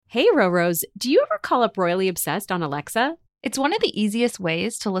Hey, Roros, do you ever call up Royally Obsessed on Alexa? It's one of the easiest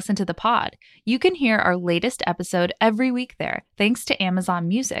ways to listen to the pod. You can hear our latest episode every week there, thanks to Amazon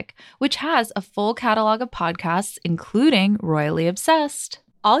Music, which has a full catalog of podcasts, including Royally Obsessed.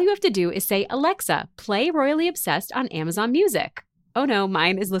 All you have to do is say, Alexa, play Royally Obsessed on Amazon Music. Oh no,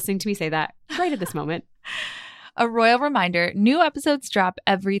 mine is listening to me say that right at this moment. A royal reminder, new episodes drop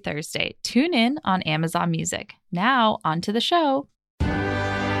every Thursday. Tune in on Amazon Music. Now, on to the show.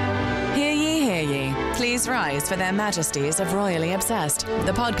 Hear ye, hear ye. Please rise for their majesties of Royally Obsessed,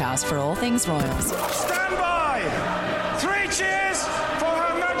 the podcast for all things royals. Stand by! 3 cheers for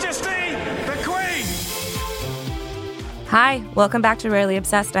Her Majesty, the Queen! Hi, welcome back to Royally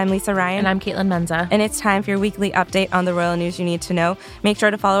Obsessed. I'm Lisa Ryan. And I'm Caitlin Menza. And it's time for your weekly update on the royal news you need to know. Make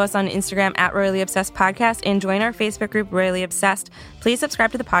sure to follow us on Instagram at Royally Obsessed Podcast and join our Facebook group, Royally Obsessed. Please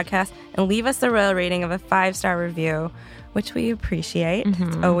subscribe to the podcast and leave us the royal rating of a 5-star review, which we appreciate.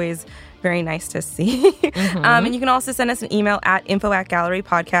 It's always very nice to see. And you can also send us an email at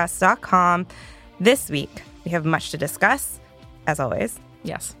info@gallerypodcast.com. This week, we have much to discuss, as always.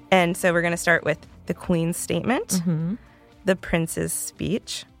 Yes. And so we're going to start with the Queen's statement, the Prince's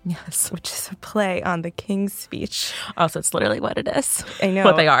speech. Yes. Which is a play on the King's speech. Also, it's literally what it is. I know.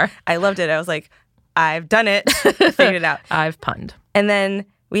 What they are. I loved it. I was like, I've done it. Figured it out. I've punned. And then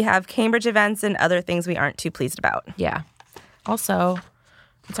we have Cambridge events and other things we aren't too pleased about. Yeah. Also,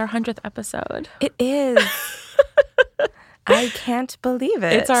 it's our 100th episode. It is. I can't believe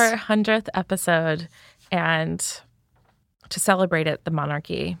it. It's our 100th episode, and to celebrate it, the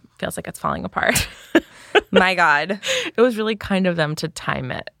monarchy feels like it's falling apart. My God. It was really kind of them to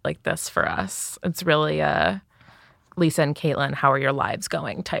time it like this for us. It's really a Lisa and Caitlin, how are your lives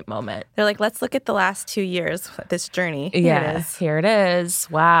going type moment. They're like, let's look at the last 2 years, this journey. Here it is.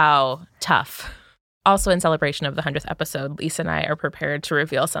 Wow. Tough. Also, in celebration of the 100th episode, Lisa and I are prepared to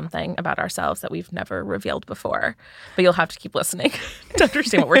reveal something about ourselves that we've never revealed before. But you'll have to keep listening to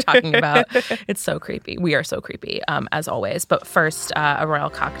understand what we're talking about. It's so creepy. We are so creepy, as always. But first, a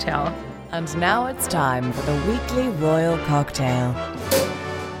royal cocktail. And now it's time for the weekly royal cocktail.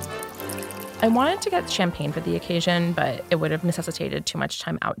 I wanted to get champagne for the occasion, but it would have necessitated too much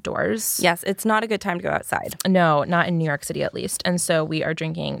time outdoors. Yes, it's not a good time to go outside. No, not in New York City at least. And so we are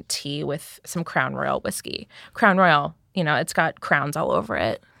drinking tea with some Crown Royal whiskey. Crown Royal, you know, it's got crowns all over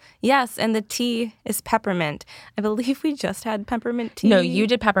it. Yes, and the tea is peppermint. I believe we just had peppermint tea. No, you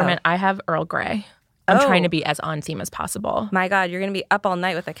did peppermint. I have Earl Grey. I'm trying to be as on theme as possible. My God, you're going to be up all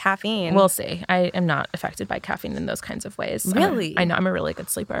night with the caffeine. We'll see. I am not affected by caffeine in those kinds of ways. Really? I know. I'm a really good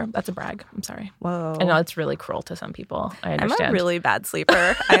sleeper. That's a brag. I'm sorry. Whoa. I know it's really cruel to some people. I understand. I'm a really bad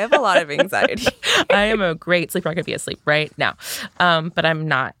sleeper. I have a lot of anxiety. I am a great sleeper. I could be asleep right now. But I'm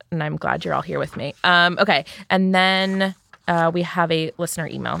not, and I'm glad you're all here with me. Okay. And then we have a listener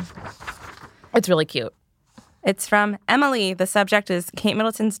email. It's really cute. It's from Emily. The subject is Kate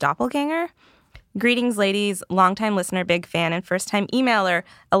Middleton's doppelganger. Greetings, ladies. Longtime listener, big fan, and first-time emailer.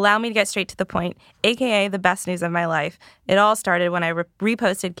 Allow me to get straight to the point, a.k.a. the best news of my life. It all started when I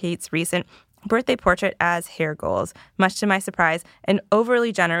reposted Kate's recent birthday portrait as hair goals. Much to my surprise, an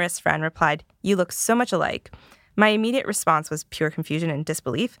overly generous friend replied, "You look so much alike." My immediate response was pure confusion and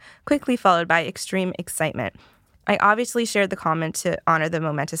disbelief, quickly followed by extreme excitement. I obviously shared the comment to honor the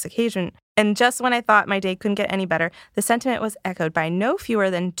momentous occasion, and just when I thought my day couldn't get any better, the sentiment was echoed by no fewer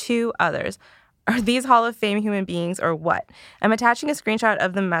than 2 others. Are these Hall of Fame human beings or what? I'm attaching a screenshot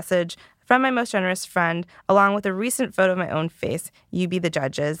of the message from my most generous friend, along with a recent photo of my own face. You be the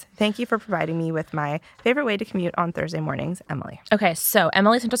judges. Thank you for providing me with my favorite way to commute on Thursday mornings, Emily. Okay, so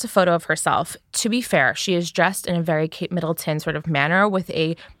Emily sent us a photo of herself. To be fair, she is dressed in a very Kate Middleton sort of manner with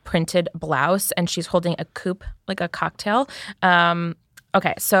a printed blouse, and she's holding a coupe, like a cocktail.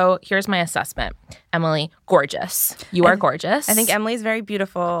 Okay, so here's my assessment. Emily, gorgeous. You are gorgeous. I think Emily's very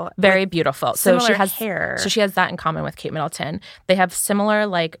beautiful. Very beautiful. So she has hair. So she has that in common with Kate Middleton. They have similar,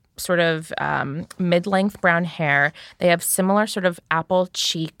 like, sort of mid-length brown hair. They have similar sort of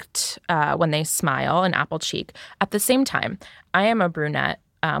apple-cheeked when they smile, an apple cheek. At the same time, I am a brunette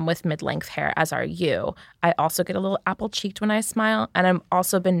with mid-length hair, as are you. I also get a little apple-cheeked when I smile, and I've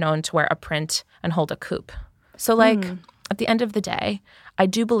also been known to wear a print and hold a coupe. So, like, at the end of the day, I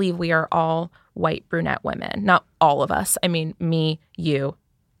do believe we are all white brunette women. Not all of us. I mean, me, you,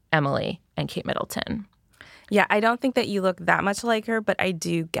 Emily, and Kate Middleton. Yeah, I don't think that you look that much like her, but I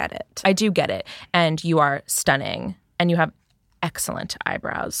do get it. I do get it. And you are stunning. And you have excellent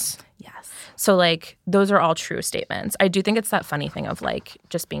eyebrows. Yes. So, like, those are all true statements. I do think it's that funny thing of, like,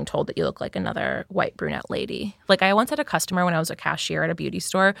 just being told that you look like another white brunette lady. Like, I once had a customer when I was a cashier at a beauty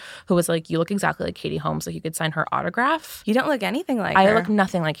store who was like, you look exactly like Katie Holmes. Like, you could sign her autograph. You don't look anything like I her. look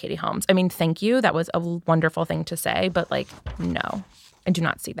nothing like Katie Holmes. I mean, thank you. That was a wonderful thing to say. But, like, no, I do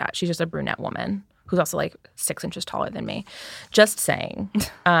not see that. She's just a brunette woman who's also like 6 inches taller than me. Just saying.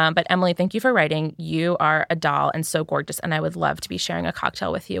 But Emily, thank you for writing. You are a doll and so gorgeous, and I would love to be sharing a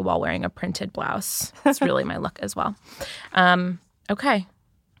cocktail with you while wearing a printed blouse. It's really my look as well. Okay.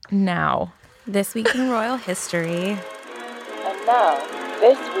 Now. This week in royal history. And now,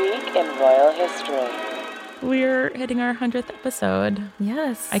 this week in royal history. We're hitting our 100th episode.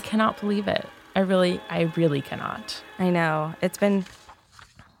 Yes. I cannot believe it. I really cannot. I know. It's been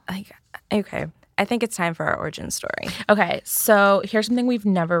like, okay. I think it's time for our origin story. Okay, so here's something we've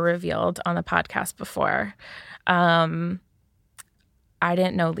never revealed on the podcast before. I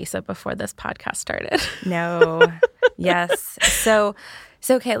didn't know Lisa before this podcast started. No. Yes. So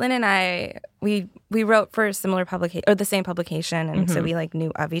Caitlin and I, we wrote for a similar publication or the same publication, and so we like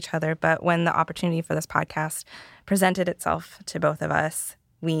knew of each other. But when the opportunity for this podcast presented itself to both of us,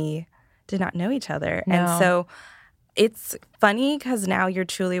 we did not know each other, No. and so. It's funny because now you're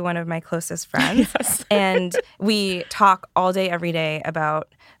truly one of my closest friends. Yes. And we talk all day, every day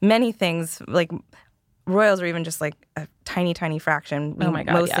about many things, like royals are even just like a tiny, tiny fraction. We Oh my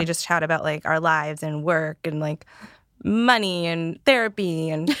God, mostly yeah. just chat about like our lives and work and like money and therapy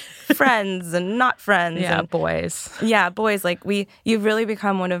and friends and not friends. Yeah, and, boys. yeah, boys. Like you've really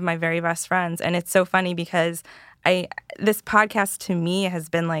become one of my very best friends. And it's so funny because this podcast to me has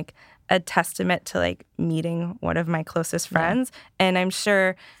been like a testament to like meeting one of my closest friends. Yeah. And I'm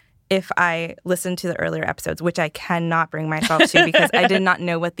sure if I listened to the earlier episodes, which I cannot bring myself to because I did not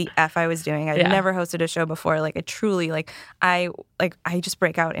know what the F I was doing. I'd never hosted a show before. Like I truly I just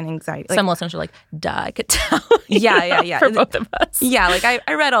break out in anxiety. Like, some listeners are like, duh, I could tell. Yeah. For both of us. Yeah, like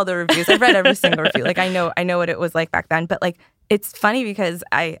I read all the reviews. I read every single review. Like I know what it was like back then. But like it's funny because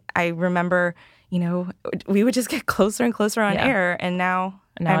I remember, we would just get closer and closer on air, and now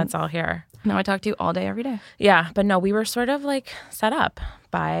it's all here. Now I talk to you all day, every day. Yeah, but no, we were sort of like set up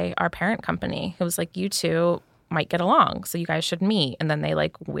by our parent company. It was like, you two might get along, so you guys should meet. And then they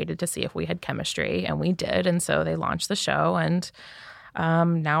like waited to see if we had chemistry, and we did. And so they launched the show, and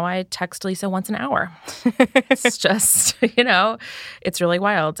now I text Lisa once an hour. It's just, it's really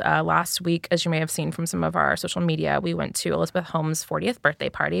wild. Last week, as you may have seen from some of our social media, we went to Elizabeth Holmes' 40th birthday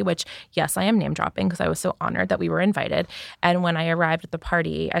party, which, yes, I am name dropping because I was so honored that we were invited. And when I arrived at the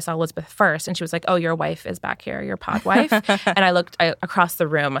party, I saw Elizabeth first, and she was like, "Oh, your wife is back here, your pod wife." And I looked across the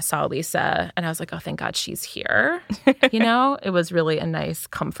room, I saw Lisa, and I was like, "Oh, thank God she's here." It was really a nice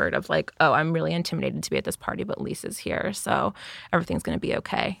comfort of like, oh, I'm really intimidated to be at this party, but Lisa's here, so everything's going to be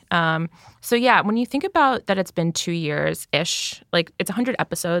okay. So yeah, when you think about that, it's been 2 years-ish. Like it's 100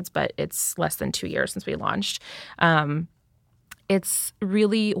 episodes, but it's less than 2 years since we launched. It's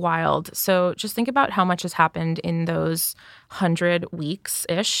really wild. So just think about how much has happened in those 100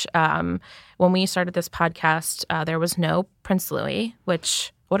 weeks-ish. When we started this podcast, there was no Prince Louis,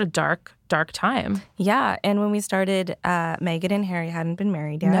 which, what a dark, dark time. Yeah, and when we started, Meghan and Harry hadn't been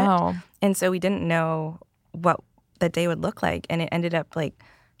married yet. No. And so we didn't know what that day would look like. And it ended up like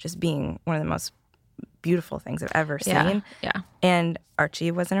just being one of the most beautiful things I've ever seen. Yeah. And Archie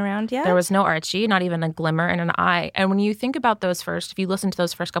wasn't around yet. There was no Archie, not even a glimmer in an eye. And when you think about those if you listen to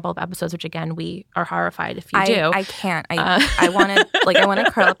those first couple of episodes, which again, we are horrified if you do. I can't. I want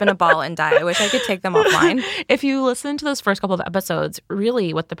to curl up in a ball and die. I wish I could take them offline. If you listen to those first couple of episodes,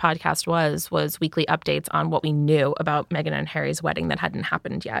 really what the podcast was weekly updates on what we knew about Meghan and Harry's wedding that hadn't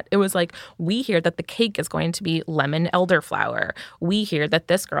happened yet. It was like, we hear that the cake is going to be lemon elderflower. We hear that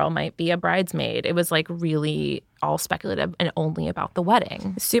this girl might be a bridesmaid. It was like really all speculative and only about the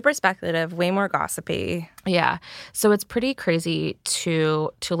wedding. Super speculative, way more gossipy. Yeah. So it's pretty crazy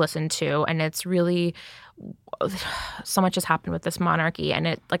to listen to, and it's really so much has happened with this monarchy, and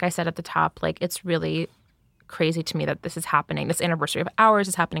it, like I said at the top, like it's really crazy to me that this is happening. This anniversary of ours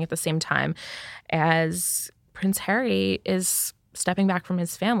is happening at the same time as Prince Harry is stepping back from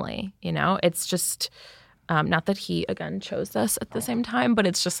his family. It's just not that he, again, chose this at the same time, but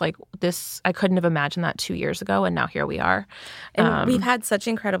it's just like this. I couldn't have imagined that 2 years ago, and now here we are. And we've had such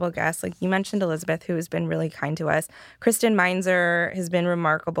incredible guests. Like you mentioned Elizabeth, who has been really kind to us. Kristen Meinzer has been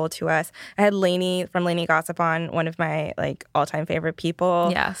remarkable to us. I had Lainey from Lainey Gossip on, one of my like all-time favorite people.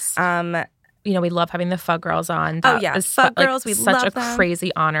 Yes. we love having the Fug Girls on. Oh, yeah. Fug Girls, we such love a them.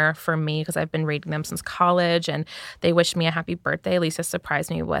 crazy honor for me because I've been reading them since college, and they wished me a happy birthday. Lisa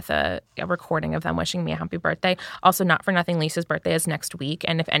surprised me with a recording of them wishing me a happy birthday. Also, not for nothing, Lisa's birthday is next week,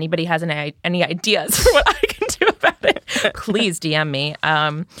 and if anybody has any ideas for what I can do about it, please DM me.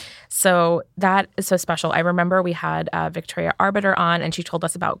 So that is so special. I remember we had Victoria Arbiter on, and she told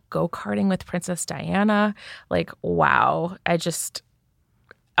us about go-karting with Princess Diana. Like, wow.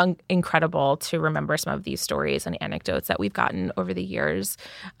 Incredible to remember some of these stories and anecdotes that we've gotten over the years.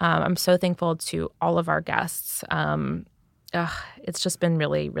 I'm so thankful to all of our guests. It's just been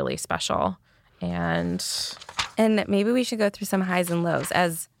really, really special. And maybe we should go through some highs and lows.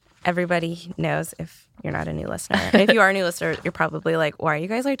 As everybody knows, if you're not a new listener, and if you are a new listener, you're probably like, why are you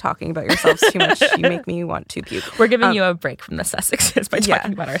guys talking about yourselves too much? You make me want to puke. We're giving you a break from the Sussexes by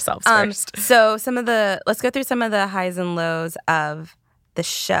talking about ourselves first. So let's go through some of the highs and lows of the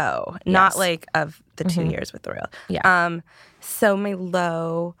show, not like of the 2 years with the Royal. Yeah. So my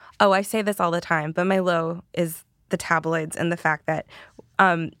low, I say this all the time, but my low is the tabloids and the fact that,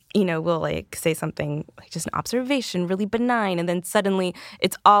 we'll like say something like just an observation, really benign, and then suddenly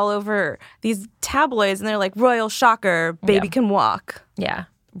it's all over these tabloids and they're like, royal shocker, baby can walk. Yeah.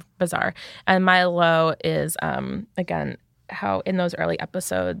 Bizarre. And my low is, again, how in those early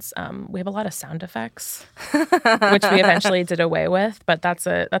episodes we have a lot of sound effects, which we eventually did away with, but that's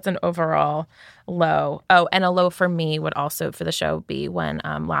an overall low. Oh, and a low for me would also for the show be when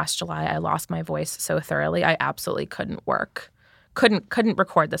last July I lost my voice so thoroughly I absolutely couldn't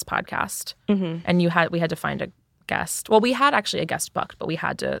record this podcast. And we had to find a guest. Well, we had actually a guest booked, but we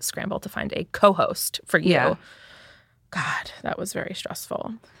had to scramble to find a co-host for you. Yeah. God, that was very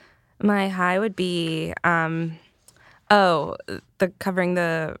stressful. My high would be covering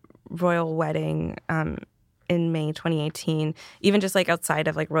the royal wedding in May 2018. Even just like outside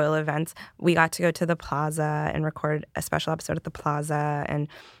of like royal events, we got to go to the Plaza and record a special episode at the Plaza and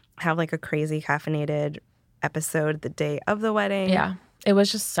have like a crazy caffeinated episode the day of the wedding. Yeah. It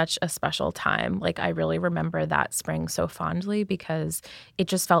was just such a special time. Like, I really remember that spring so fondly because it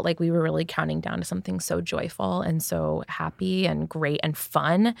just felt like we were really counting down to something so joyful and so happy and great and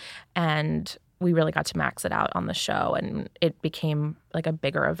fun. And we really got to max it out on the show, and it became like a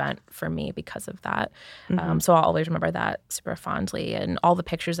bigger event for me because of that. So I'll always remember that super fondly, and all the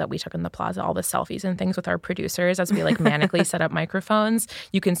pictures that we took in the Plaza, all the selfies and things with our producers as we like manically set up microphones.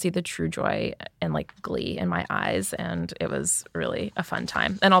 You can see the true joy and like glee in my eyes, and it was really a fun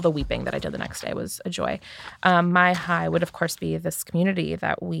time. And all the weeping that I did the next day was a joy. My high would, of course, be this community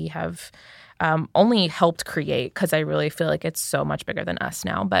that we have only helped create because I really feel like it's so much bigger than us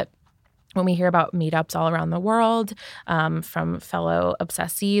now. But when we hear about meetups all around the world from fellow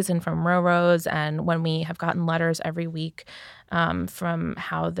obsessees and from Roros, and when we have gotten letters every week from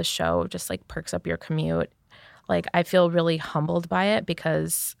how the show just like perks up your commute, like I feel really humbled by it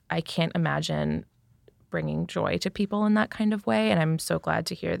because I can't imagine bringing joy to people in that kind of way. And I'm so glad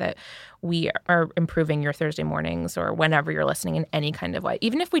to hear that we are improving your Thursday mornings or whenever you're listening in any kind of way.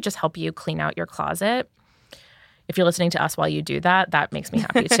 Even if we just help you clean out your closet, if you're listening to us while you do that, that makes me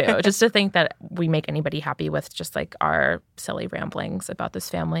happy too. Just to think that we make anybody happy with just like our silly ramblings about this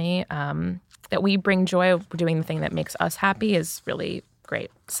family, that we bring joy doing the thing that makes us happy is really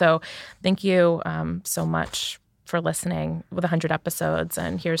great. So thank you so much for listening with 100 episodes,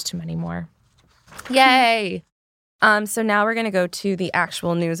 and here's to many more. Yay! So now we're going to go to the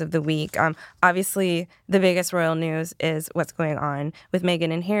actual news of the week. Obviously, the biggest royal news is what's going on with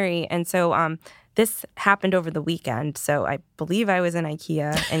Meghan and Harry. And so this happened over the weekend. So I believe I was in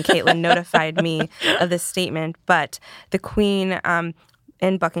IKEA and Caitlin notified me of this statement. But the Queen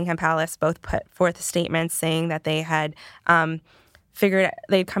and Buckingham Palace both put forth statements saying that they had figured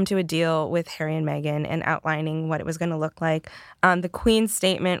they'd come to a deal with Harry and Meghan and outlining what it was going to look like. The Queen's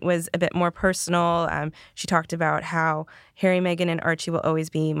statement was a bit more personal. She talked about how Harry, Meghan, and Archie will always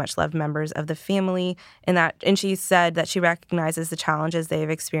be much-loved members of the family, and she said that she recognizes the challenges they have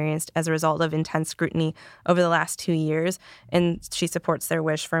experienced as a result of intense scrutiny over the last 2 years, and she supports their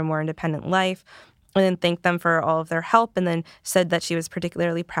wish for a more independent life. And then thanked them for all of their help, and then said that she was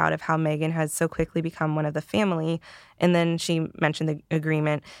particularly proud of how Meghan has so quickly become one of the family. And then she mentioned the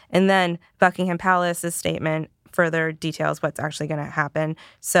agreement. And then Buckingham Palace's statement further details what's actually going to happen.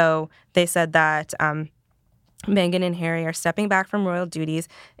 So they said that Meghan and Harry are stepping back from royal duties,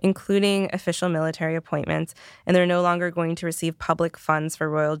 including official military appointments, and they're no longer going to receive public funds for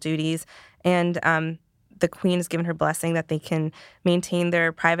royal duties. And the Queen has given her blessing that they can maintain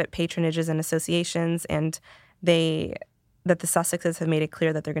their private patronages and associations, and that the Sussexes have made it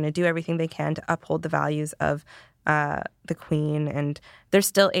clear that they're going to do everything they can to uphold the values of the Queen, and they're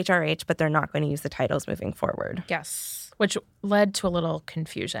still HRH, but they're not going to use the titles moving forward. Yes, which led to a little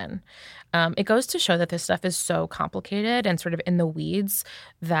confusion. It goes to show that this stuff is so complicated and sort of in the weeds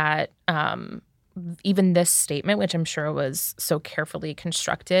that even this statement, which I'm sure was so carefully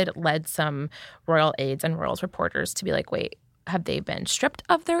constructed, led some royal aides and royals reporters to be like, wait, have they been stripped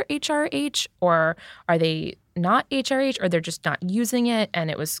of their HRH, or are they not HRH, or they're just not using it? And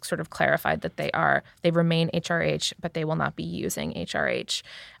it was sort of clarified that they remain HRH, but they will not be using HRH,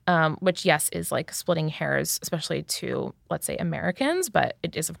 which, yes, is like splitting hairs, especially to, let's say, Americans, but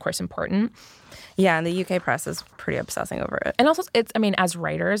it is, of course, important. Yeah, and the UK press is pretty obsessing over it. And also, as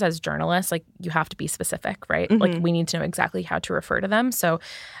writers, as journalists, like, you have to be specific, right? Mm-hmm. Like, we need to know exactly how to refer to them. So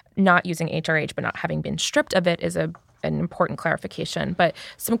not using HRH but not having been stripped of it is an important clarification. But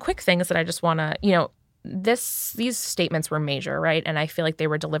some quick things that I just want to, these statements were major, right? And I feel like they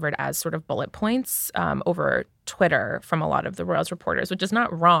were delivered as sort of bullet points over Twitter from a lot of the Royals reporters, which is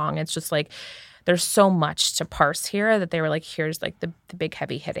not wrong. It's just like there's so much to parse here that they were like, here's like the big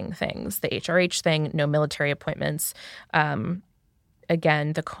heavy hitting things, the HRH thing, no military appointments.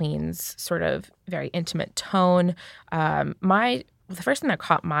 Again, the Queen's sort of very intimate tone. The first thing that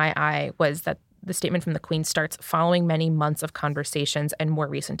caught my eye was that the statement from the Queen starts following many months of conversations and more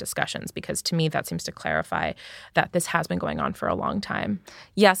recent discussions, because to me that seems to clarify that this has been going on for a long time.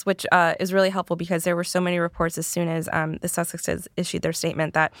 Yes, which is really helpful because there were so many reports as soon as the Sussexes issued their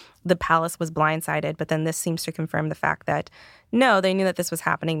statement that the palace was blindsided, but then this seems to confirm the fact that no, they knew that this was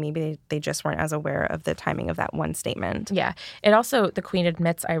happening. Maybe they just weren't as aware of the timing of that one statement. Yeah. It also, the Queen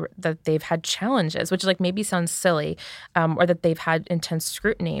admits that they've had challenges, which like maybe sounds silly, or that they've had intense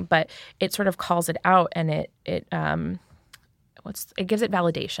scrutiny, but it sort of calls it out, and it gives it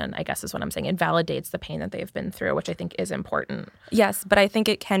validation, I guess is what I'm saying. It validates the pain that they've been through, which I think is important. Yes, but I think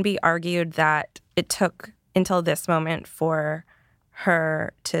it can be argued that it took until this moment for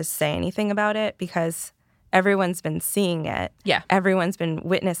her to say anything about it, because everyone's been seeing it. Yeah. Everyone's been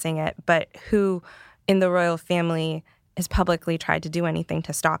witnessing it. But who in the royal family has publicly tried to do anything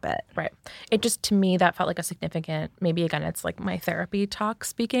to stop it? Right. It just, to me, that felt like a significant, maybe again, it's like my therapy talk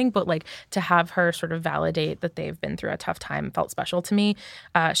speaking, but like to have her sort of validate that they've been through a tough time felt special to me.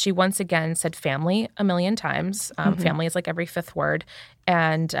 She once again said family a million times. Family is like every fifth word.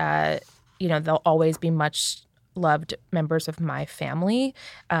 And, they'll always be much loved members of my family.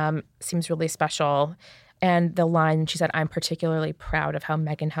 Seems really special. And the line, she said, "I'm particularly proud of how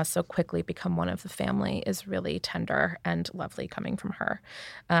Meghan has so quickly become one of the family," is really tender and lovely coming from her.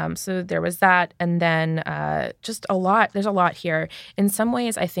 So there was that. And then just a lot. There's a lot here. In some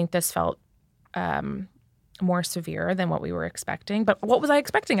ways, I think this felt more severe than what we were expecting. But what was I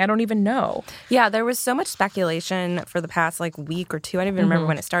expecting? I don't even know. Yeah, there was so much speculation for the past week or two. I don't even remember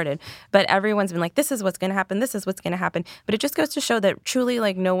when it started. But everyone's been like, this is what's going to happen. This is what's going to happen. But it just goes to show that truly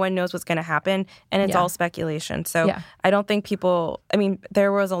no one knows what's going to happen. And it's all speculation. So I don't think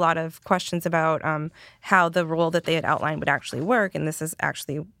there was a lot of questions about how the rule that they had outlined would actually work. And this is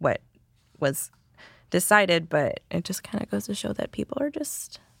actually what was decided. But it just kind of goes to show that people are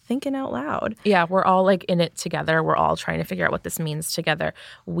just thinking out loud. Yeah, we're all in it together. We're all trying to figure out what this means together.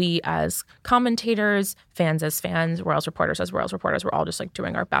 We as commentators, fans as fans, Royals reporters as Royals reporters, we're all just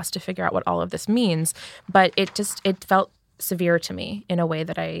doing our best to figure out what all of this means. But it felt severe to me in a way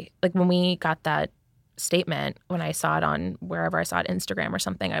that when we got that statement, when I saw it on wherever I saw it, Instagram or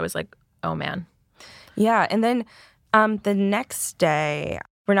something, I was like, oh man. Yeah, and then the next day,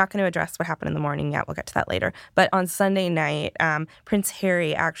 we're not going to address what happened in the morning yet. We'll get to that later. But on Sunday night, Prince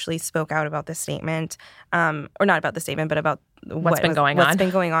Harry actually spoke out about this statement, or not about the statement, but about what's been going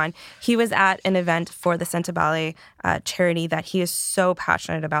on. He was at an event for the Sentebale charity that he is so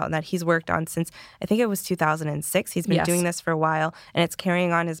passionate about and that he's worked on since, I think it was 2006. He's been doing this for a while, and it's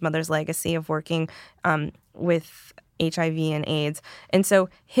carrying on his mother's legacy of working with HIV and AIDS. And so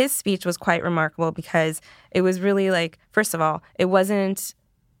his speech was quite remarkable because it was really first of all, it wasn't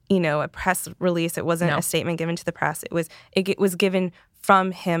a press release. It wasn't a statement given to the press. It was given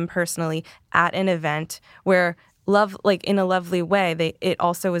from him personally at an event where in a lovely way, it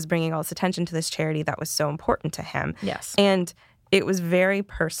also was bringing all this attention to this charity that was so important to him. Yes. And it was very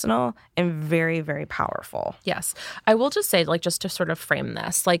personal and very, very powerful. Yes. I will just say, just to sort of frame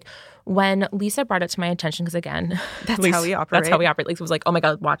this, When Lisa brought it to my attention, because again, That's how we operate. That's how we operate. Lisa was like, oh my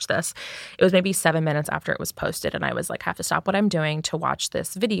God, watch this. It was maybe 7 minutes after it was posted. And I was like, I have to stop what I'm doing to watch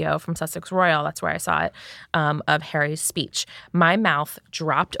this video from Sussex Royal. That's where I saw it, of Harry's speech. My mouth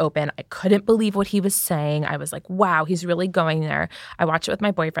dropped open. I couldn't believe what he was saying. I was like, wow, he's really going there. I watched it with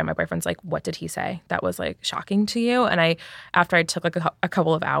my boyfriend. My boyfriend's like, what did he say? That was like shocking to you? And after I took like a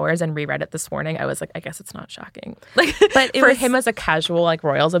couple of hours and reread it this morning, I was like, I guess it's not shocking. Like, but for him as a casual like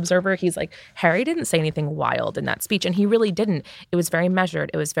Royals observer, he's like, Harry didn't say anything wild in that speech. And he really didn't. It was very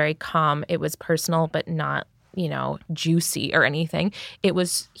measured. It was very calm. It was personal, but not, juicy or anything. It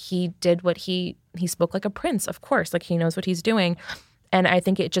was, he did what he spoke like a prince, of course. Like he knows what he's doing. And I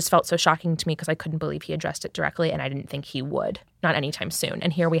think it just felt so shocking to me because I couldn't believe he addressed it directly, and I didn't think he would, not anytime soon.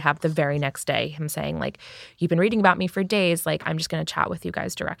 And here we have the very next day him saying, like, you've been reading about me for days. Like, I'm just going to chat with you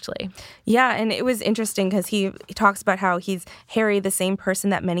guys directly. Yeah, and it was interesting because he talks about how he's Harry, the same person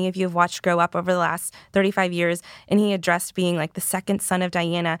that many of you have watched grow up over the last 35 years, and he addressed being, like, the second son of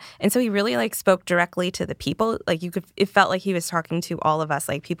Diana. And so he really, like, spoke directly to the people. Like, it felt like he was talking to all of us,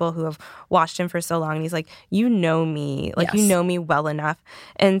 like, people who have watched him for so long. And he's like, you know me. Like, you know me well enough.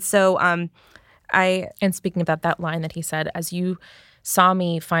 And so and speaking about that line that he said, as you saw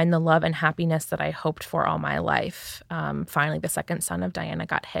me find the love and happiness that I hoped for all my life, finally the second son of Diana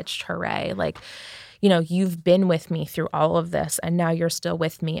got hitched, hooray. Like, you've been with me through all of this, and now you're still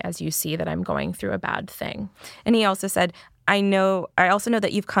with me as you see that I'm going through a bad thing. And he also said, I also know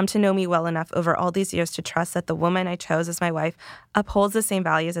that you've come to know me well enough over all these years to trust that the woman I chose as my wife upholds the same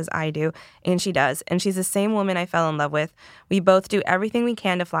values as I do, and she does. And she's the same woman I fell in love with. We both do everything we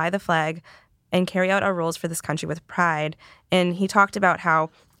can to fly the flag and carry out our roles for this country with pride. And he talked about how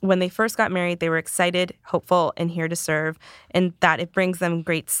when they first got married, they were excited, hopeful, and here to serve, and that it brings them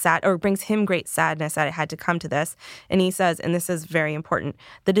brings him great sadness that it had to come to this. And he says, and this is very important,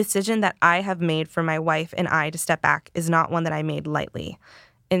 the decision that I have made for my wife and I to step back is not one that I made lightly.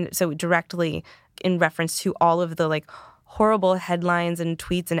 And so directly in reference to all of the like horrible headlines and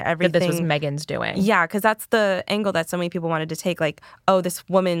tweets and everything. That this was Meghan's doing. Yeah, because that's the angle that so many people wanted to take. Like, oh, this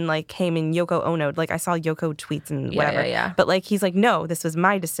woman like came and Yoko Ono'd. Like, I saw Yoko tweets and whatever. Yeah. But like, he's like, no, this was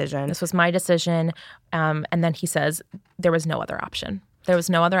my decision. This was my decision. And then he says, there was no other option. There was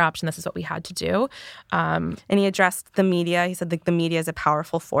no other option. This is what we had to do. And he addressed the media. He said, like, the media is a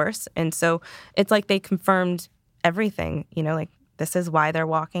powerful force. And so it's like they confirmed everything, like, this is why they're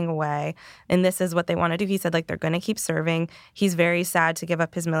walking away, and this is what they want to do. He said, like, they're going to keep serving. He's very sad to give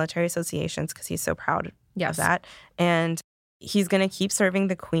up his military associations because he's so proud of that. And he's going to keep serving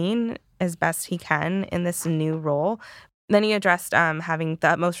the Queen as best he can in this new role. Then he addressed having the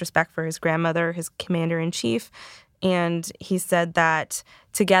utmost respect for his grandmother, his commander-in-chief. And he said that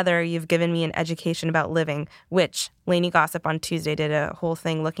together you've given me an education about living, which Lainey Gossip on Tuesday did a whole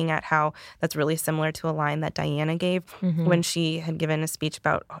thing looking at how that's really similar to a line that Diana gave when she had given a speech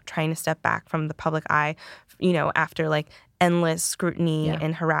about trying to step back from the public eye, after like endless scrutiny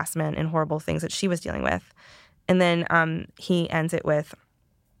and harassment and horrible things that she was dealing with. And then he ends it with,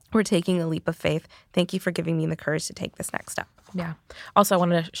 we're taking a leap of faith. Thank you for giving me the courage to take this next step. Yeah. Also, I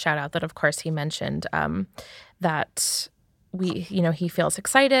wanted to shout out that, of course, he mentioned that he feels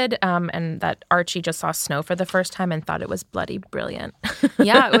excited and that Archie just saw snow for the first time and thought it was bloody brilliant.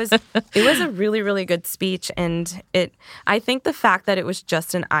 Yeah, it was a really, really good speech. And I think the fact that it was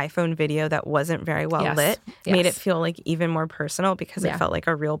just an iPhone video that wasn't very well lit made it feel like even more personal because it felt like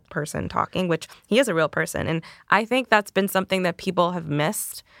a real person talking, which he is a real person. And I think that's been something that people have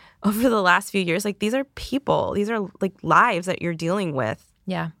missed over the last few years. Like, these are people. These are like lives that you're dealing with.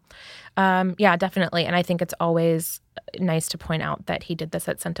 Yeah. Yeah, definitely. And I think it's always nice to point out that he did this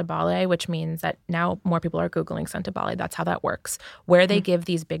at Sentebale, which means that now more people are Googling Sentebale. That's how that works. Where they give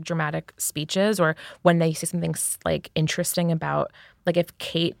these big dramatic speeches, or when they say something like interesting about, like if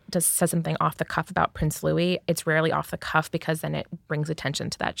Kate says something off the cuff about Prince Louis, it's rarely off the cuff because then it brings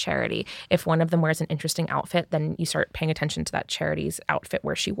attention to that charity. If one of them wears an interesting outfit, then you start paying attention to that charity's outfit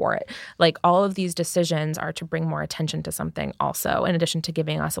where she wore it. Like, all of these decisions are to bring more attention to something also, in addition to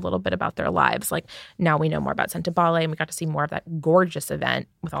giving us a little bit about their lives. Like, now we know more about Sentebale, and we got to see more of that gorgeous event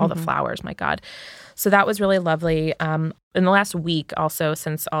with all the flowers. My God. So that was really lovely. In the last week also,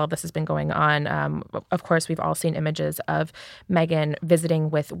 since all of this has been going on, of course, we've all seen images of Meghan visiting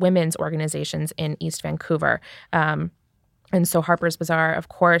with women's organizations in East Vancouver. And so Harper's Bazaar, of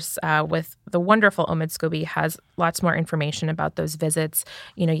course, with the wonderful Omid Scobie, has lots more information about those visits.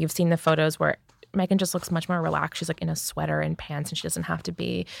 You've seen the photos where Meghan just looks much more relaxed. She's like in a sweater and pants, and she doesn't have to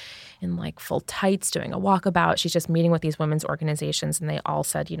be in like full tights doing a walkabout. She's just meeting with these women's organizations, and they all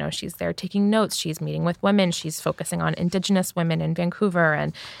said, you know, she's there taking notes. She's meeting with women. She's focusing on Indigenous women in Vancouver.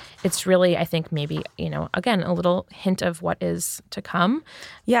 And it's really, I think, maybe, you know, again, a little hint of what is to come.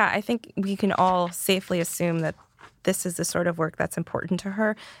 Yeah, I think we can all safely assume that this is the sort of work that's important to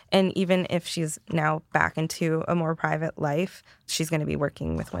her. And even if she's now back into a more private life, she's going to be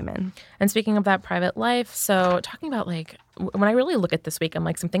working with women. And speaking of that private life, so talking about like, when I really look at this week, I'm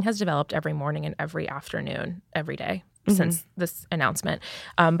like, something has developed every morning and every afternoon, every day since this announcement.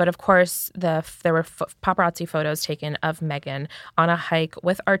 But of course, there were paparazzi photos taken of Meghan on a hike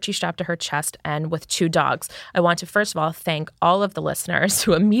with Archie strapped to her chest and with 2 dogs. I want to, first of all, thank all of the listeners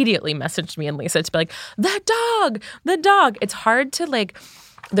who immediately messaged me and Lisa to be like, the dog. It's hard to like,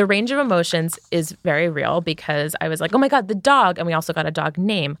 the range of emotions is very real because I was like, oh my God, the dog. And we also got a dog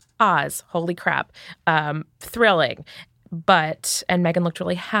name, Oz. Holy crap. Thrilling. And Meghan looked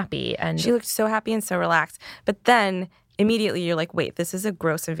really happy. And she looked so happy and so relaxed. But then immediately you're like, wait, this is a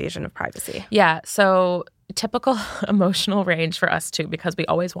gross invasion of privacy. Yeah. So typical emotional range for us too, because we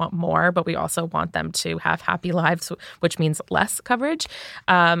always want more, but we also want them to have happy lives, which means less coverage.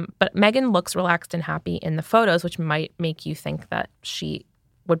 But Meghan looks relaxed and happy in the photos, which might make you think that she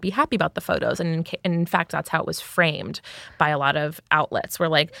would be happy about the photos. And in fact, that's how it was framed by a lot of outlets. We're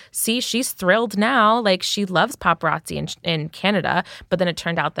like, see, she's thrilled now. Like, she loves paparazzi in Canada. But then it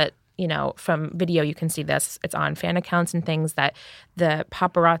turned out that, you know, from video, you can see this. It's on fan accounts and things that the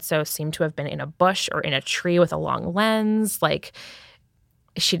paparazzo seemed to have been in a bush or in a tree with a long lens. Like,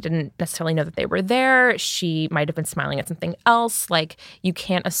 she didn't necessarily know that they were there. She might have been smiling at something else. Like, you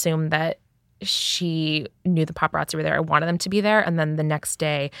can't assume that she knew the paparazzi were there. I wanted them to be there. And then the next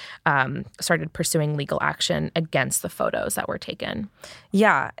day started pursuing legal action against the photos that were taken.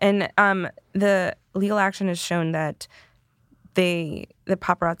 Yeah. And the legal action has shown that the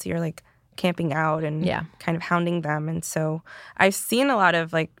paparazzi are like camping out and kind of hounding them. And so I've seen a lot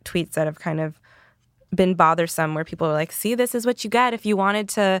of like tweets that have kind of been bothersome where people are like, see, this is what you get if you wanted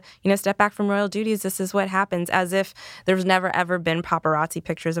to, you know, step back from royal duties. This is what happens, as if there's never ever been paparazzi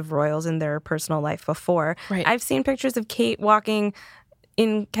pictures of royals in their personal life before. Right. I've seen pictures of Kate walking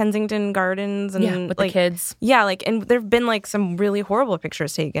in Kensington Gardens and with like the kids. Yeah, like, and there've been like some really horrible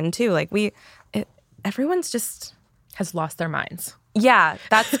pictures taken too. Like everyone's just has lost their minds. Yeah,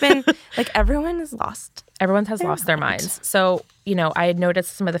 that's been like everyone has lost. Everyone has lost their minds. So, you know, I had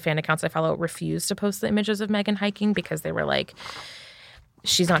noticed some of the fan accounts I follow refused to post the images of Meghan hiking because they were like,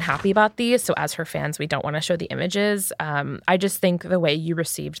 she's not happy about these. So as her fans, we don't want to show the images. I just think the way you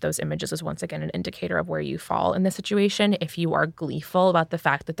received those images is once again an indicator of where you fall in this situation. If you are gleeful about the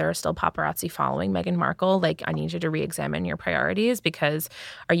fact that there are still paparazzi following Meghan Markle, like, I need you to re-examine your priorities, because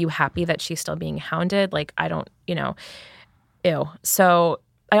are you happy that she's still being hounded? Like, I don't, you know, ew. So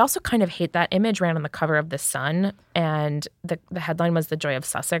I also kind of hate that image ran on the cover of The Sun, and the headline was The Joy of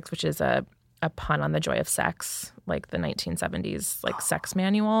Sussex, which is a pun on the joy of sex, like the 1970s, like sex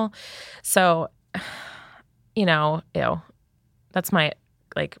manual. So, you know, ew. That's my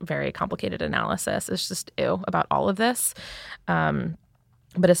like very complicated analysis. It's just ew about all of this.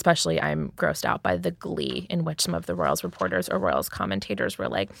 But especially I'm grossed out by the glee in which some of the Royals reporters or Royals commentators were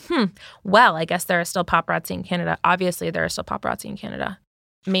like, well, I guess there are still paparazzi in Canada. Obviously, there are still paparazzi in Canada.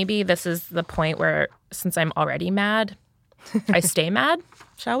 Maybe this is the point where, since I'm already mad, I stay mad,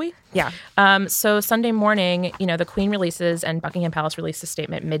 shall we? Yeah. So Sunday morning, you know, the Queen releases and Buckingham Palace released a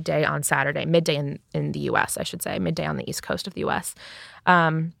statement midday on Saturday, midday in the U.S., I should say, midday on the East Coast of the U.S.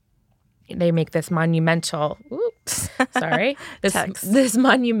 They make this monumental, this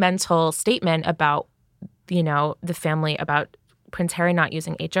monumental statement about, you know, the family, about Prince Harry not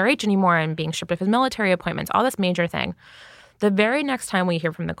using HRH anymore and being stripped of his military appointments, all this major thing. The very next time we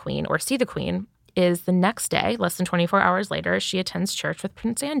hear from the Queen or see the Queen is the next day, less than 24 hours later, she attends church with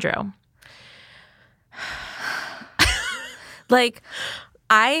Prince Andrew. Like,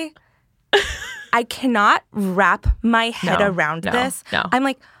 I cannot wrap my head around this. No. I'm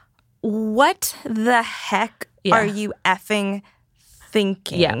like, what the heck are you effing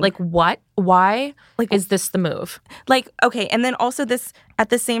thinking? Yeah, like what? Why is this the move? Like, okay, and then also this, at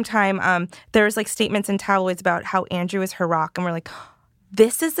the same time, there's like statements in tabloids about how Andrew is her rock, and we're like,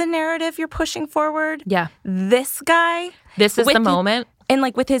 this is the narrative you're pushing forward? Yeah. This guy? This is the moment? And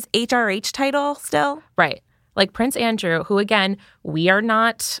like with his HRH title still? Right. Like Prince Andrew, who again, we are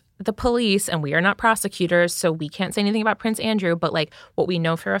not the police and we are not prosecutors, so we can't say anything about Prince Andrew, but like what we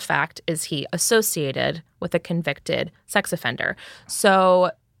know for a fact is he associated with a convicted sex offender.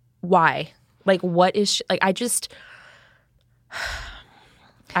 So why? Like what is, like I just,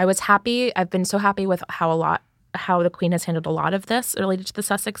 I was happy. I've been so happy with how the Queen has handled a lot of this related to the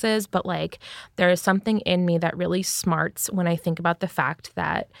Sussexes, but like there is something in me that really smarts when I think about the fact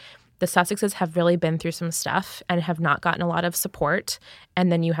that the Sussexes have really been through some stuff and have not gotten a lot of support.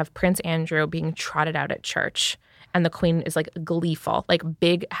 And then you have Prince Andrew being trotted out at church, and the Queen is like gleeful, like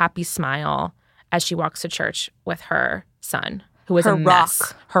big happy smile as she walks to church with her son, who is Her a mess.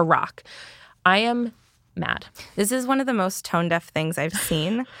 rock. Her rock. I am mad. This is one of the most tone deaf things I've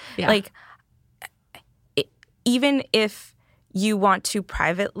seen. Yeah. Like, even if you want to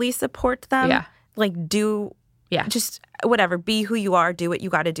privately support them, Yeah. like do just whatever, be who you are, do what you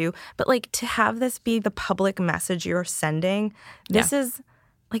got to do. But like to have this be the public message you're sending, this is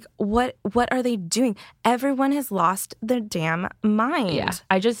like what are they doing? Everyone has lost their damn mind. Yeah.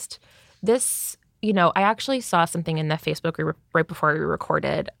 I actually saw something in the Facebook group right before we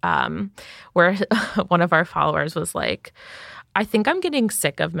recorded where one of our followers was like, I think I'm getting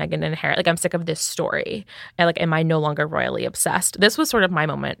sick of Meghan and Harry. Like, I'm sick of this story. And like, am I no longer royally obsessed? This was sort of my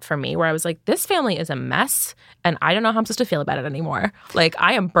moment for me where I was like, this family is a mess and I don't know how I'm supposed to feel about it anymore. Like,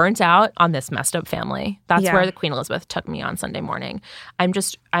 I am burnt out on this messed up family. That's where the Queen Elizabeth took me on Sunday morning.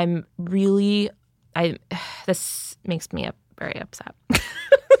 This makes me very upset.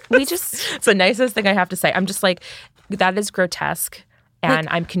 It's the nicest thing I have to say. I'm just like, that is grotesque. And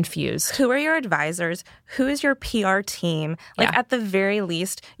I'm confused. Who are your advisors? Who is your PR team? Like, at the very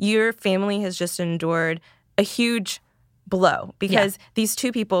least, your family has just endured a huge blow because these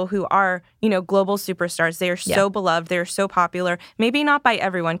two people who are, global superstars, they are so beloved, they're so popular. Maybe not by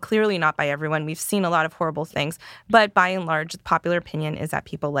everyone, clearly not by everyone. We've seen a lot of horrible things. But by and large, the popular opinion is that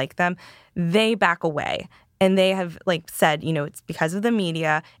people like them. They back away. And they have said, it's because of the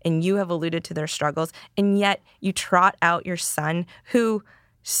media, and you have alluded to their struggles, and yet you trot out your son who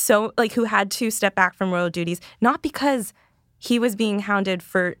had to step back from royal duties, not because he was being hounded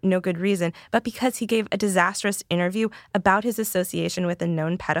for no good reason, but because he gave a disastrous interview about his association with a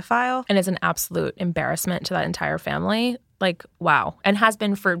known pedophile. And is an absolute embarrassment to that entire family. Like, wow. And has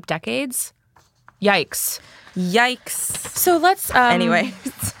been for decades. Yikes. So let's anyway.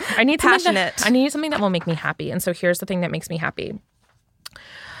 I need passionate. Something that will make me happy. And so here's the thing that makes me happy.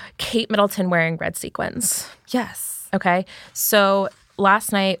 Kate Middleton wearing red sequins. Yes. Okay. So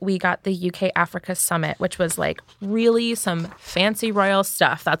last night we got the UK Africa Summit, which was like really some fancy royal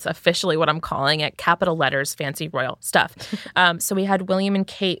stuff. That's officially what I'm calling it. Capital letters, fancy royal stuff. So we had William and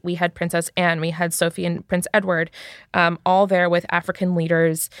Kate, we had Princess Anne, we had Sophie and Prince Edward, all there with African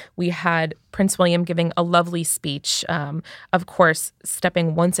leaders. We had Prince William giving a lovely speech, of course,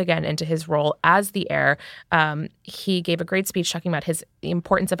 stepping once again into his role as the heir. He gave a great speech talking about the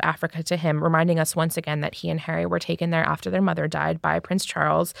importance of Africa to him, reminding us once again that he and Harry were taken there after their mother died by Prince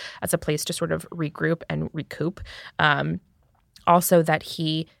Charles as a place to sort of regroup and recoup. Also that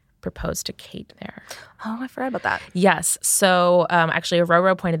he proposed to Kate there. Oh, I forgot about that. Yes. So actually,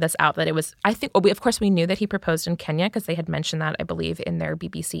 Aurora pointed this out that it was, I think, of course, we knew that he proposed in Kenya because they had mentioned that, I believe, in their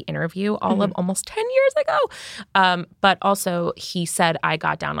BBC interview of almost 10 years ago. But also he said, I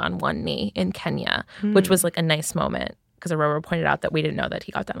got down on one knee in Kenya, which was like a nice moment. Because Aurora pointed out that we didn't know that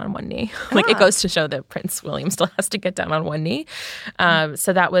he got down on one knee. It goes to show that Prince William still has to get down on one knee.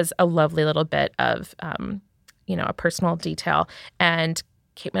 So that was a lovely little bit of, a personal detail. And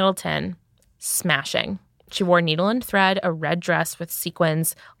Kate Middleton, smashing. She wore needle and thread, a red dress with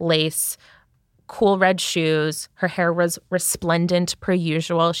sequins, lace, cool red shoes. Her hair was resplendent per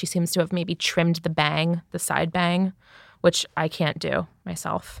usual. She seems to have maybe trimmed the side bang, which I can't do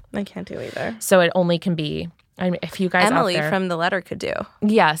myself. I can't do either. So it only can be... if you guys Emily out there, from The Letter could do.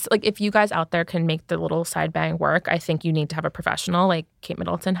 Yes. Like, if you guys out there can make the little side bang work, I think you need to have a professional like Kate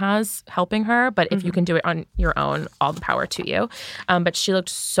Middleton has helping her. But if you can do it on your own, all the power to you. But she looked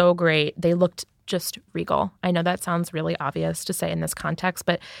so great. They looked just regal. I know that sounds really obvious to say in this context,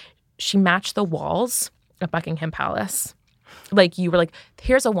 but she matched the walls at Buckingham Palace. Like, you were like,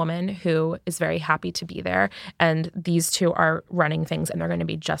 here's a woman who is very happy to be there, and these two are running things, and they're going to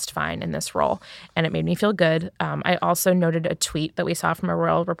be just fine in this role. And it made me feel good. I also noted a tweet that we saw from a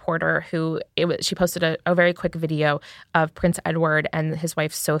royal reporter she posted a very quick video of Prince Edward and his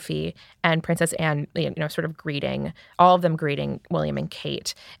wife Sophie and Princess Anne, sort of greeting, all of them greeting William and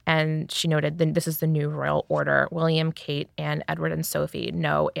Kate. And she noted, this is the new royal order: William, Kate, Anne, Edward, and Sophie.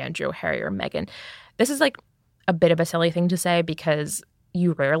 No Andrew, Harry, or Meghan. This is like a bit of a silly thing to say because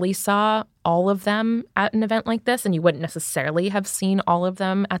you rarely saw all of them at an event like this, and you wouldn't necessarily have seen all of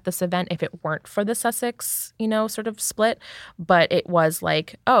them at this event if it weren't for the Sussex, sort of split. But it was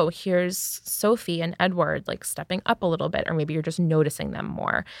like, oh, here's Sophie and Edward like stepping up a little bit, or maybe you're just noticing them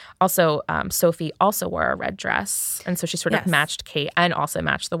more. Also, Sophie also wore a red dress, and so she sort of matched Kate and also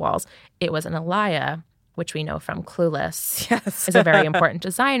matched the walls. It was an Elia, which we know from Clueless, is a very important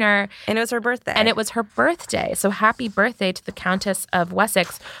designer. And it was her birthday. And it was her birthday. So happy birthday to the Countess of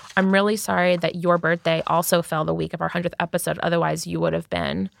Wessex. I'm really sorry that your birthday also fell the week of our 100th episode. Otherwise, you would have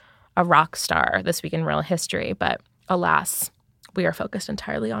been a rock star this week in royal history. But alas, we are focused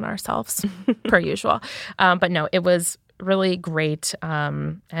entirely on ourselves, per usual. But no, it was really great.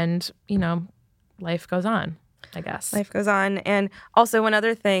 And, life goes on, I guess. Life goes on. And also one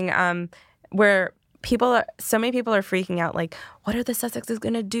other thing where so many people are freaking out, like, what are the Sussexes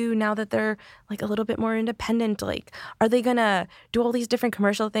going to do now that they're like a little bit more independent? Like, are they going to do all these different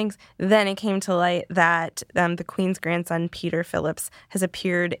commercial things? Then it came to light that the Queen's grandson, Peter Phillips, has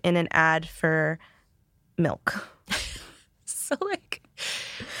appeared in an ad for milk. So,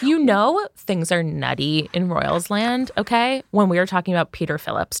 things are nutty in Royals land, okay? When we are talking about Peter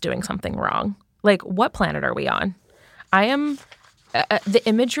Phillips doing something wrong. Like, what planet are we on? I am... the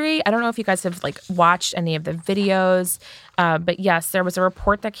imagery, I don't know if you guys have watched any of the videos, but yes, there was a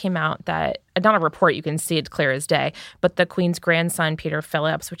report that came out that, not a report, you can see it clear as day, but the Queen's grandson, Peter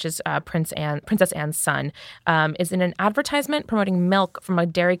Phillips, which is Princess Anne's son, is in an advertisement promoting milk from a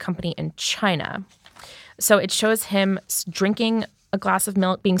dairy company in China. So it shows him drinking a glass of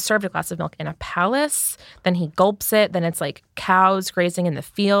milk, being served a glass of milk in a palace. Then he gulps it. Then it's like cows grazing in the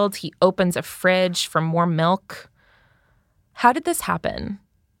fields. He opens a fridge for more milk. How did this happen?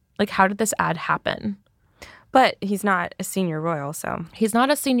 How did this ad happen? But he's not a senior royal, so. He's not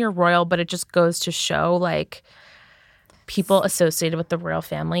a senior royal, but it just goes to show, people associated with the royal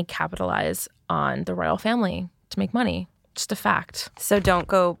family capitalize on the royal family to make money. Just a fact. So don't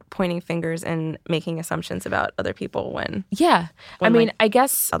go pointing fingers and making assumptions about other people when. Yeah. I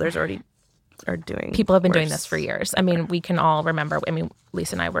guess. Others already are doing. People have been doing this for years. Okay. We can all remember.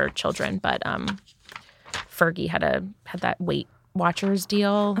 Lisa and I were children, but Fergie had that Weight Watchers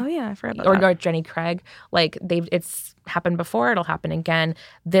deal. Oh yeah, I forgot about that. Or Jenny Craig. It's happened before. It'll happen again.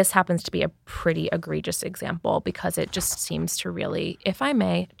 This happens to be a pretty egregious example because it just seems to really, if I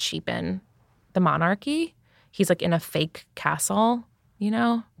may, cheapen the monarchy. He's in a fake castle,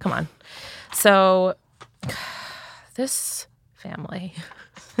 Come on. So this family,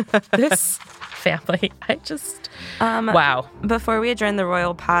 I just, wow. Before we adjourn the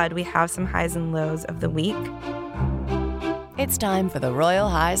royal pod, we have some highs and lows of the week. It's time for the royal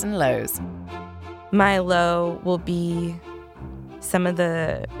highs and lows. My low will be some of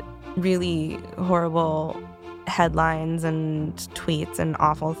the really horrible headlines and tweets and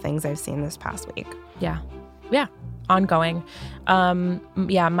awful things I've seen this past week. Yeah. Ongoing.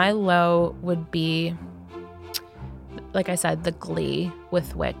 My low would be, like I said, the glee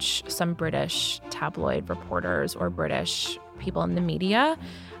with which some British tabloid reporters or British people in the media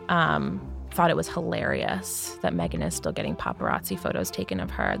thought it was hilarious that Meghan is still getting paparazzi photos taken of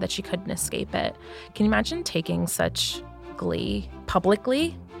her, that she couldn't escape it. Can you imagine taking such glee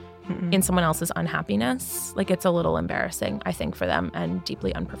publicly in someone else's unhappiness? It's a little embarrassing, I think, for them and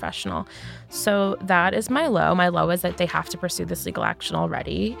deeply unprofessional. So that is my low. My low is that they have to pursue this legal action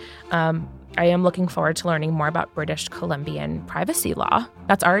already. I am looking forward to learning more about British Columbian privacy law.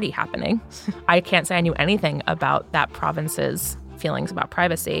 That's already happening. I can't say I knew anything about that province's feelings about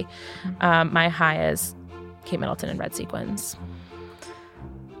privacy. My high is Kate Middleton in red sequins.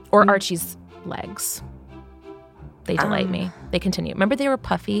 Or Archie's legs. They delight me. They continue. Remember they were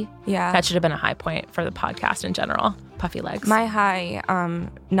puffy? Yeah. That should have been a high point for the podcast in general. Puffy legs. My high,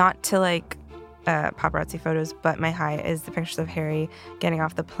 not to paparazzi photos, but my high is the pictures of Harry getting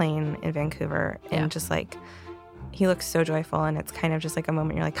off the plane in Vancouver and just he looks so joyful, and it's kind of just a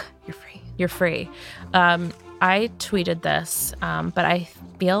moment you're like, you're free. You're free. I tweeted this, but I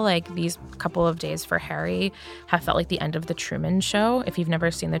feel like these couple of days for Harry have felt like the end of The Truman Show. If you've never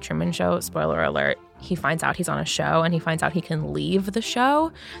seen The Truman Show, spoiler alert, he finds out he's on a show and he finds out he can leave the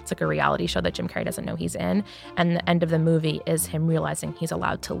show. It's a reality show that Jim Carrey doesn't know he's in. And the end of the movie is him realizing he's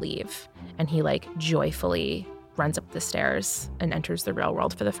allowed to leave. And he joyfully runs up the stairs and enters the real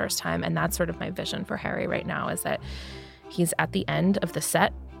world for the first time. And that's sort of my vision for Harry right now, is that he's at the end of the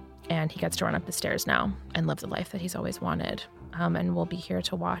set and he gets to run up the stairs now and live the life that he's always wanted. And we'll be here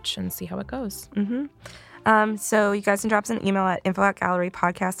to watch and see how it goes. Mm-hmm. So you guys can drop us an email at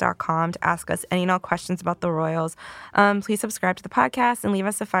info@gallerypodcast.com to ask us any and all questions about the Royals. Please subscribe to the podcast and leave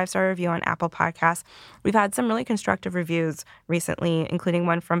us a 5-star review on Apple Podcasts. We've had some really constructive reviews recently, including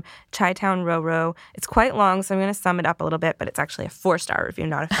one from Chi-Town Roro. It's quite long, so I'm going to sum it up a little bit, but it's actually a 4-star review,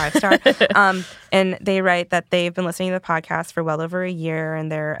 not a 5-star. And they write that they've been listening to the podcast for well over a year,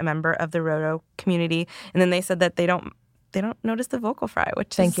 and they're a member of the Roro community. And then they said that they don't notice the vocal fry,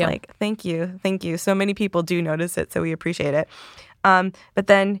 which is like, thank you. So many people do notice it, so we appreciate it. But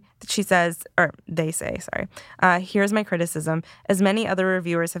then she says, or they say, sorry, here's my criticism. As many other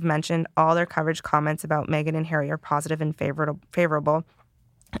reviewers have mentioned, all their coverage comments about Meghan and Harry are positive and favorable.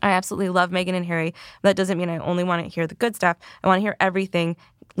 I absolutely love Meghan and Harry. But that doesn't mean I only want to hear the good stuff. I want to hear everything.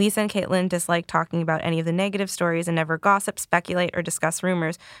 Lisa and Caitlyn dislike talking about any of the negative stories and never gossip, speculate, or discuss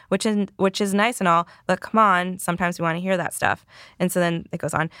rumors, which is nice and all, but come on, sometimes we want to hear that stuff. And so then it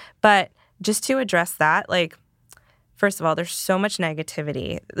goes on. But just to address that, like, first of all, there's so much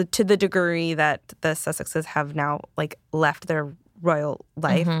negativity to the degree that the Sussexes have now, like, left their royal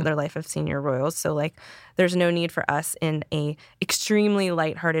life, their life of senior royals. So, like, there's no need for us in a extremely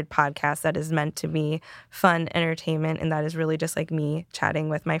lighthearted podcast that is meant to be fun entertainment, and that is really just like me chatting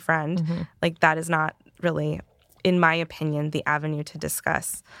with my friend. Like, that is not really, in my opinion, the avenue to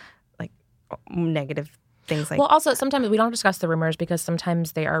discuss, like, negative things like. Well, also sometimes we don't discuss the rumors because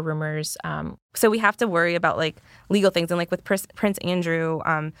sometimes they are rumors. So we have to worry about, like, legal things. And, like, with Prince Andrew,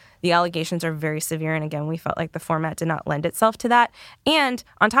 the allegations are very severe. And again, we felt like the format did not lend itself to that. And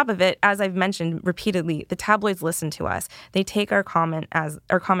on top of it, as I've mentioned repeatedly, the tabloids listen to us. They take our comments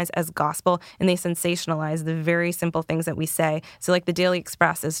as gospel, and they sensationalize the very simple things that we say. So, like, the Daily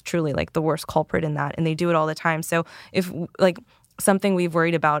Express is truly, like, the worst culprit in that, and they do it all the time. So if, like, something we've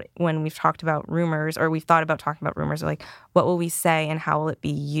worried about when we've talked about rumors, or we've thought about talking about rumors, like, what will we say and how will it be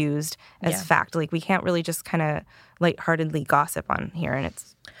used as fact? Like, we can't really just kind of lightheartedly gossip on here, and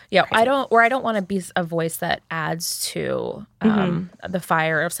it's crazy. I don't want to be a voice that adds to the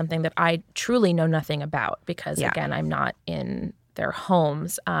fire of something that I truly know nothing about, because again, I'm not in their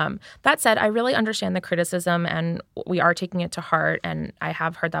homes. That said, I really understand the criticism, and we are taking it to heart, and I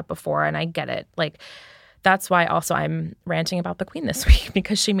have heard that before, and I get it. Like, that's why also I'm ranting about the Queen this week,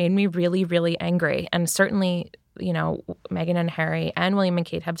 because she made me really, really angry. And certainly, you know, Meghan and Harry and William and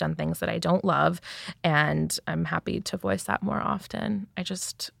Kate have done things that I don't love, and I'm happy to voice that more often.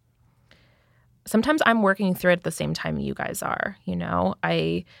 Sometimes I'm working through it at the same time you guys are, you know.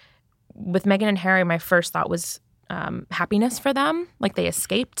 With Meghan and Harry, my first thought was happiness for them. Like, they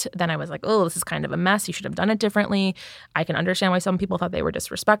escaped. Then I was like, oh, this is kind of a mess. You should have done it differently. I can understand why some people thought they were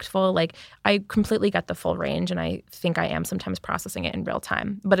disrespectful. Like, I completely get the full range, and I think I am sometimes processing it in real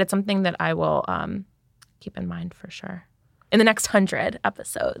time. But it's something that I will keep in mind for sure in the next 100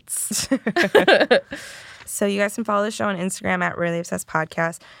 episodes. So you guys can follow the show on Instagram at Royally Obsessed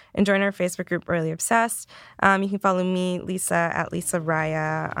Podcast, and join our Facebook group, Royally Obsessed. You can follow me, Lisa, at Lisa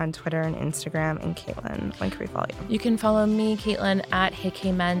Raya on Twitter and Instagram, and Caitlin. When can we follow you? You can follow me, Caitlin, at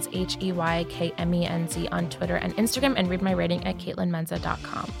HeyKMenz, HeyKMenz on Twitter and Instagram, and read my rating at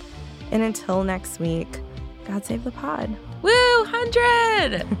CaitlinMenza.com. And until next week, God save the pod. Woo,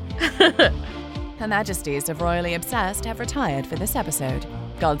 100! Her Majesties of Royally Obsessed have retired for this episode.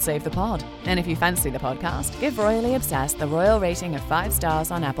 God save the pod. And if you fancy the podcast, give Royally Obsessed the royal rating of 5 stars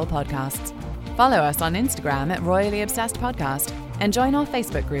on Apple Podcasts. Follow us on Instagram at Royally Obsessed Podcast, and join our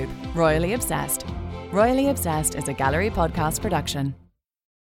Facebook group, Royally Obsessed. Royally Obsessed is a Gallery Podcast production.